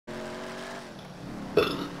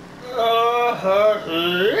How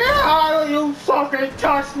do you fucking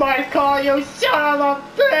touch my car, you son of a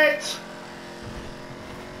bitch?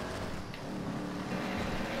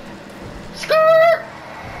 Skirt!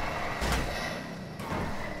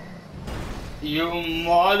 You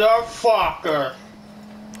motherfucker!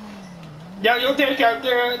 Now you think I'm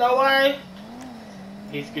getting away?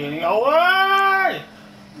 He's getting away!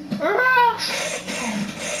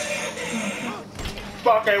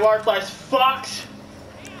 Fucking worthless fucks!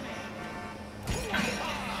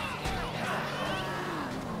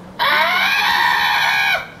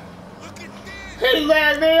 He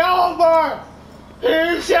let me over!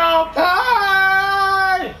 He shall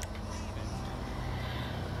pay!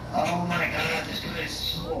 Oh my god, this guy is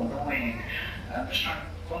so annoying. I'm just trying to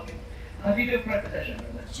fucking... How do you do repetition?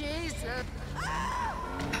 Jesus!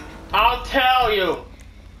 I'll tell you!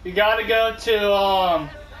 You gotta go to,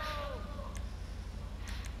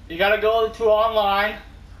 you gotta go to online.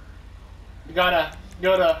 You gotta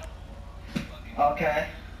go to... Okay.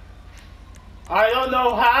 I don't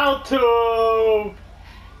know how to!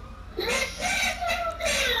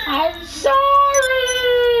 I'm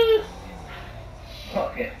sorry!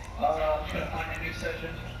 Okay. I'm gonna find a new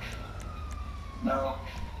session. No.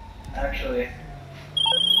 Actually.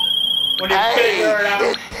 When you figure it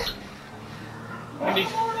out.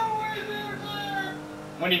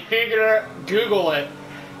 When you figure it, Google it,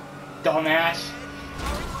 dumbass.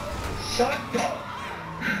 Shut up!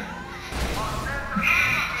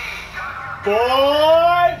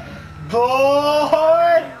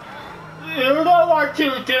 Boy! You know what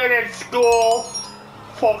you did in school?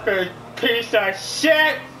 Fucking piece of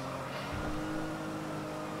shit!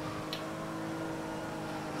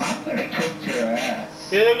 I'm gonna kick your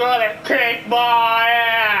ass. You're gonna kick my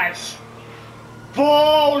ass!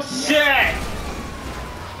 Bullshit!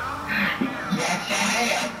 Yes, I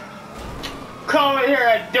am. Come in here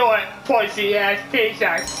and do it, pussy ass piece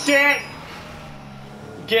of shit!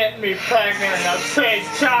 Get me pregnant and pay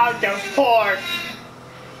child support!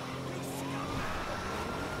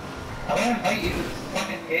 I wanna invite you to this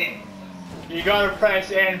fucking game. You gotta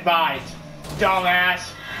press invite,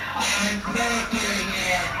 dumbass. I'm going to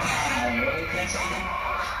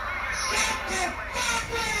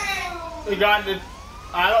You got to,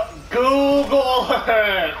 Google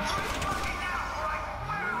it!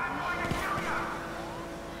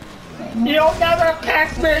 You'll never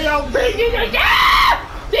catch me, you piece of shit!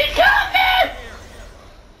 He killed me!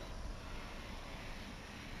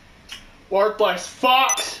 Worthless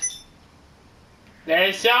fucks!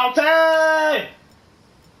 They shall pay!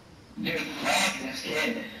 Dude, fuck this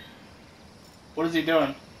kid. What is he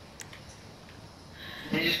doing?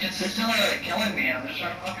 They just consistently like killing me. I'm just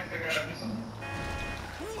trying to fucking figure out how to do something.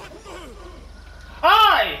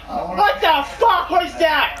 Hey! What the fuck was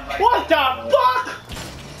that? What the fuck?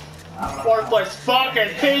 Worthless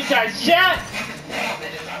fucking piece of shit! I've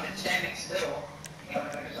been standing still. Trying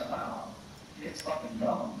to figure something out. It's fucking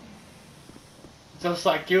dumb. Just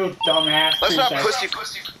like you, dumbass Let's piece not of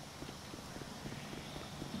pussy.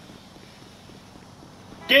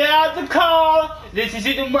 Get out the car! This is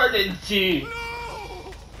an emergency!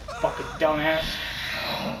 Fucking dumbass.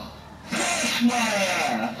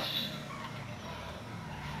 Yeah.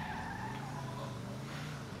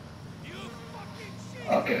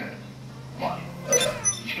 Okay. Come on.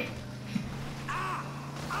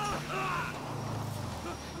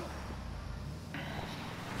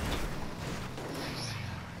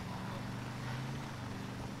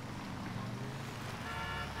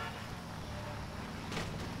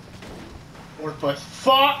 Worthless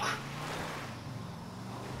fuck!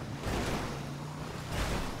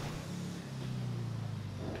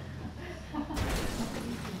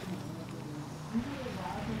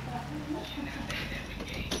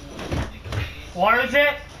 What is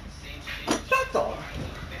it? Shut up!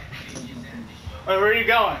 Wait, where are you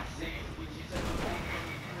going?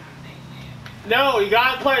 No, you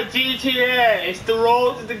gotta play GTA. It's the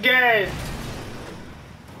rules of the game.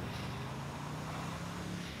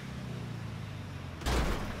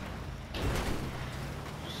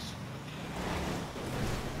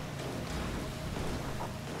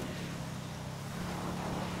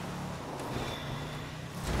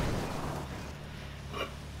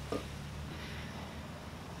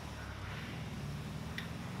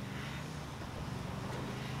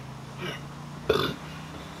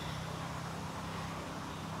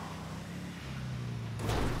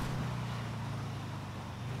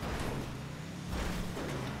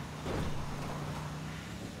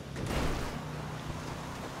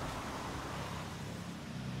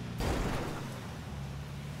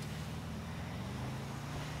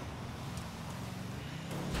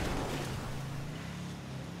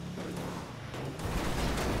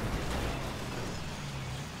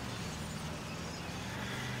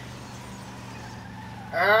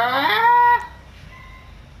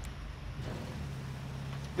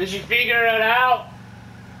 Did you figure it out?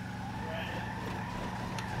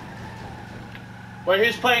 Wait,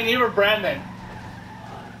 who's playing you or Brendan?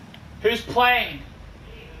 Who's playing?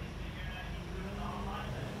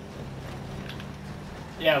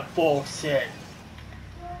 Yeah, bullshit.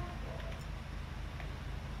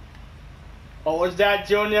 What was that,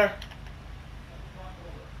 Junior?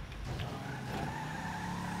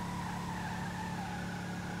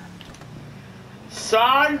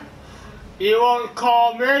 Son? You won't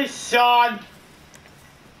call me son.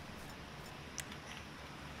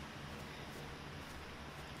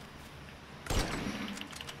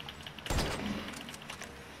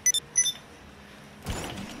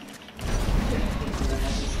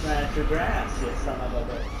 Smash your grass, you son of a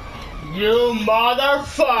bitch. You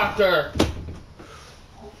motherfucker!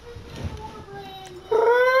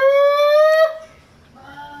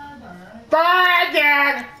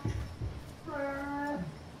 Brandon!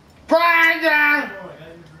 Brandon!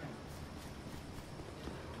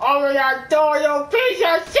 Over that door, you piece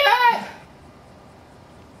of shit!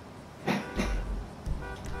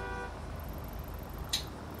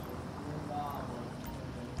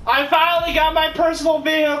 I finally got my personal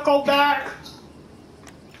vehicle back!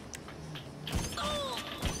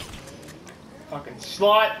 Fucking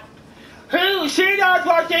slut. Who? She knows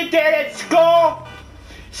what she did at school!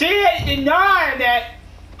 She ain't denying it!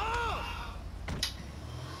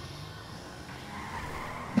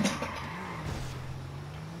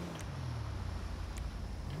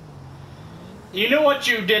 You know what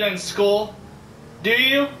you did in school? Do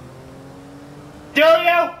you? Do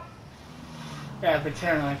you? Yeah,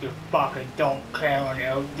 pretend like you fucking don't care when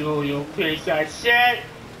you do, you piece of shit!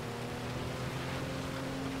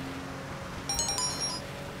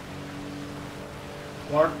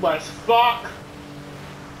 Worthless fuck!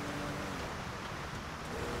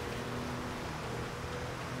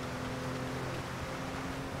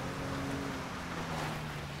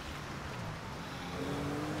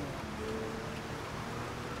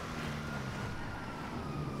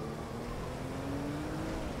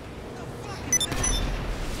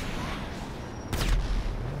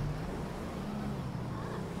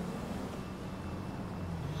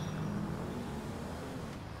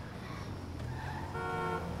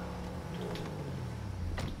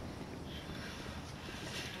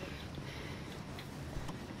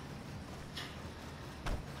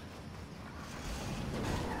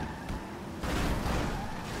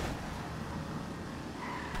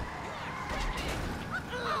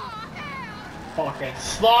 Fucking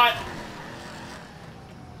slut!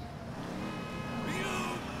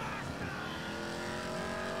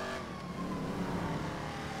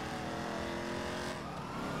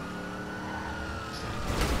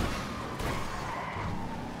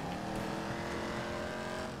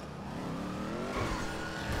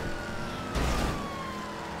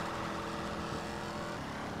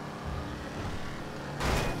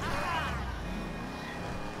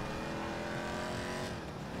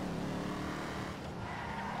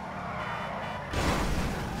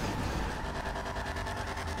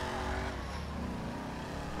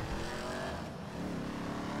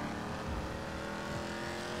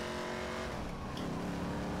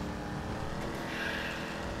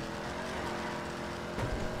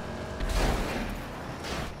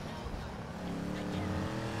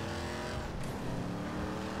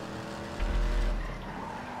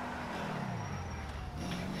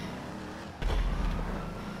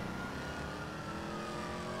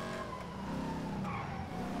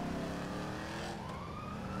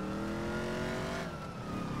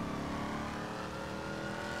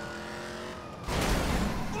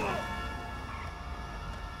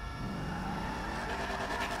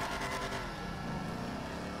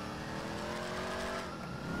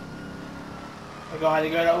 I gotta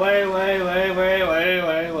get away, way, way, way, way,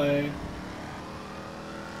 way, way.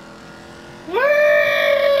 Whee!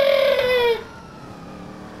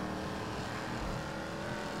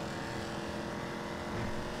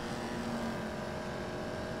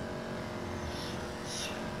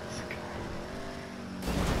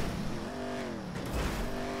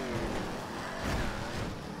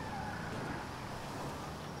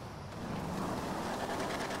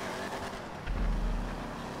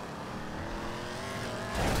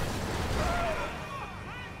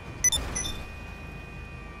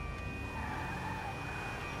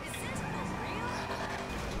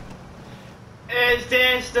 Is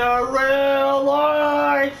this the real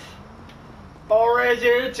life? Or is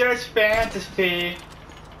it just fantasy?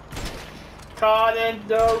 Caught in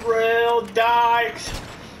the real dikes.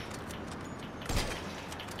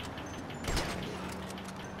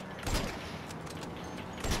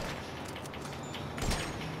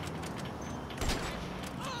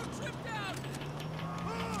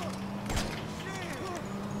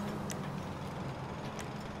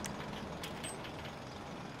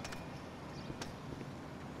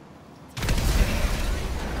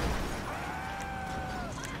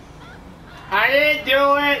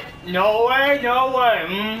 do it. No way, no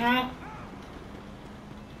way.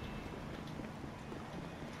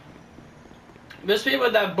 These people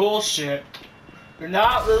with that bullshit. You're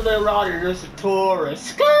not really around, you're just a tourist.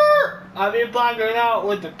 Skirt! I've been blacking out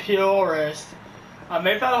with the purist. I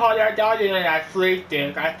made fun of how that dog and I freaked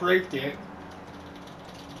it.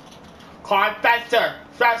 Climb faster!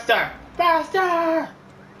 Faster! Faster!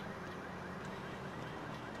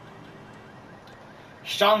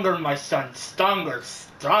 Stronger, my son. Stronger.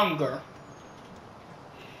 Stronger.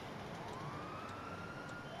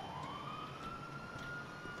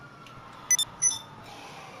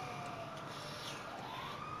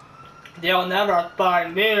 They'll never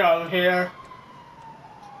find me out here.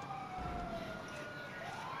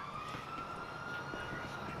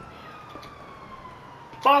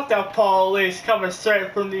 Fuck the police coming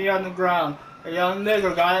straight from the underground. A young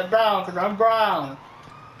nigger got it brown cause I'm brown.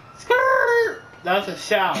 Skirt! That's a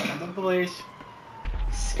sound of the police.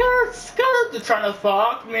 Skirt, skirt, they're trying to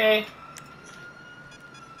fuck me.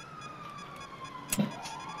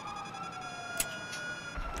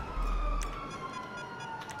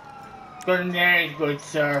 Grenade, good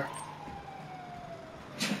sir.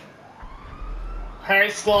 Hey,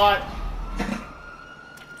 slut.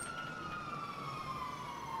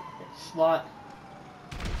 Slut.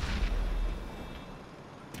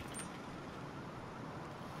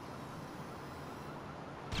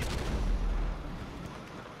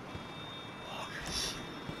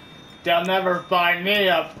 They'll never find me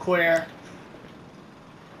up queer.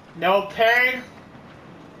 No pain.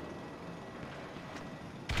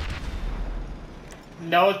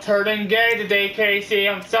 No turning gay today, Casey.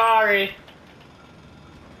 I'm sorry.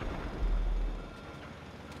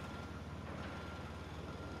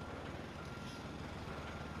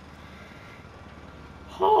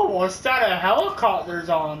 Oh, what's that? A helicopter's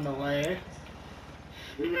on the way.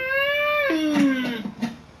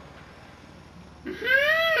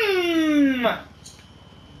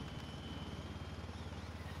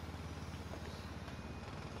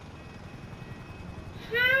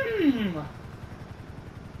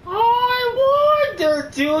 I wonder,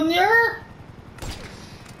 Junior.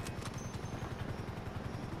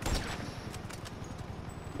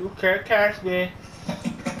 You can't catch me.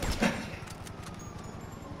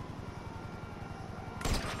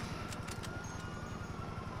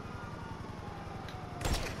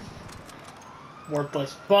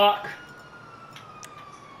 Worthless fuck.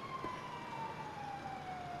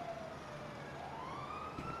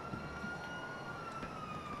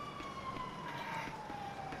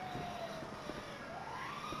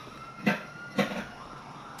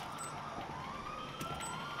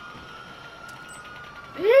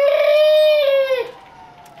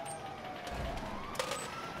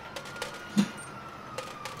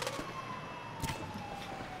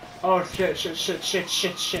 Oh shit.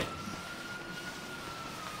 Shit.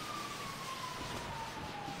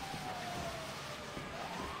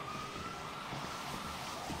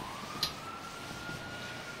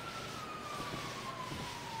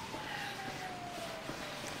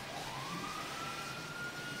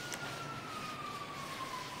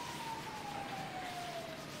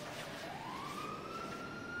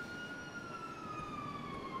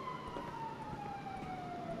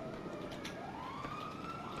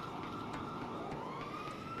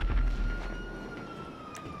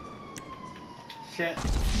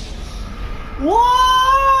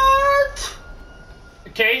 What?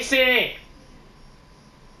 Casey!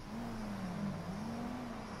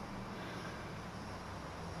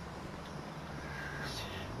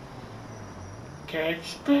 Okay,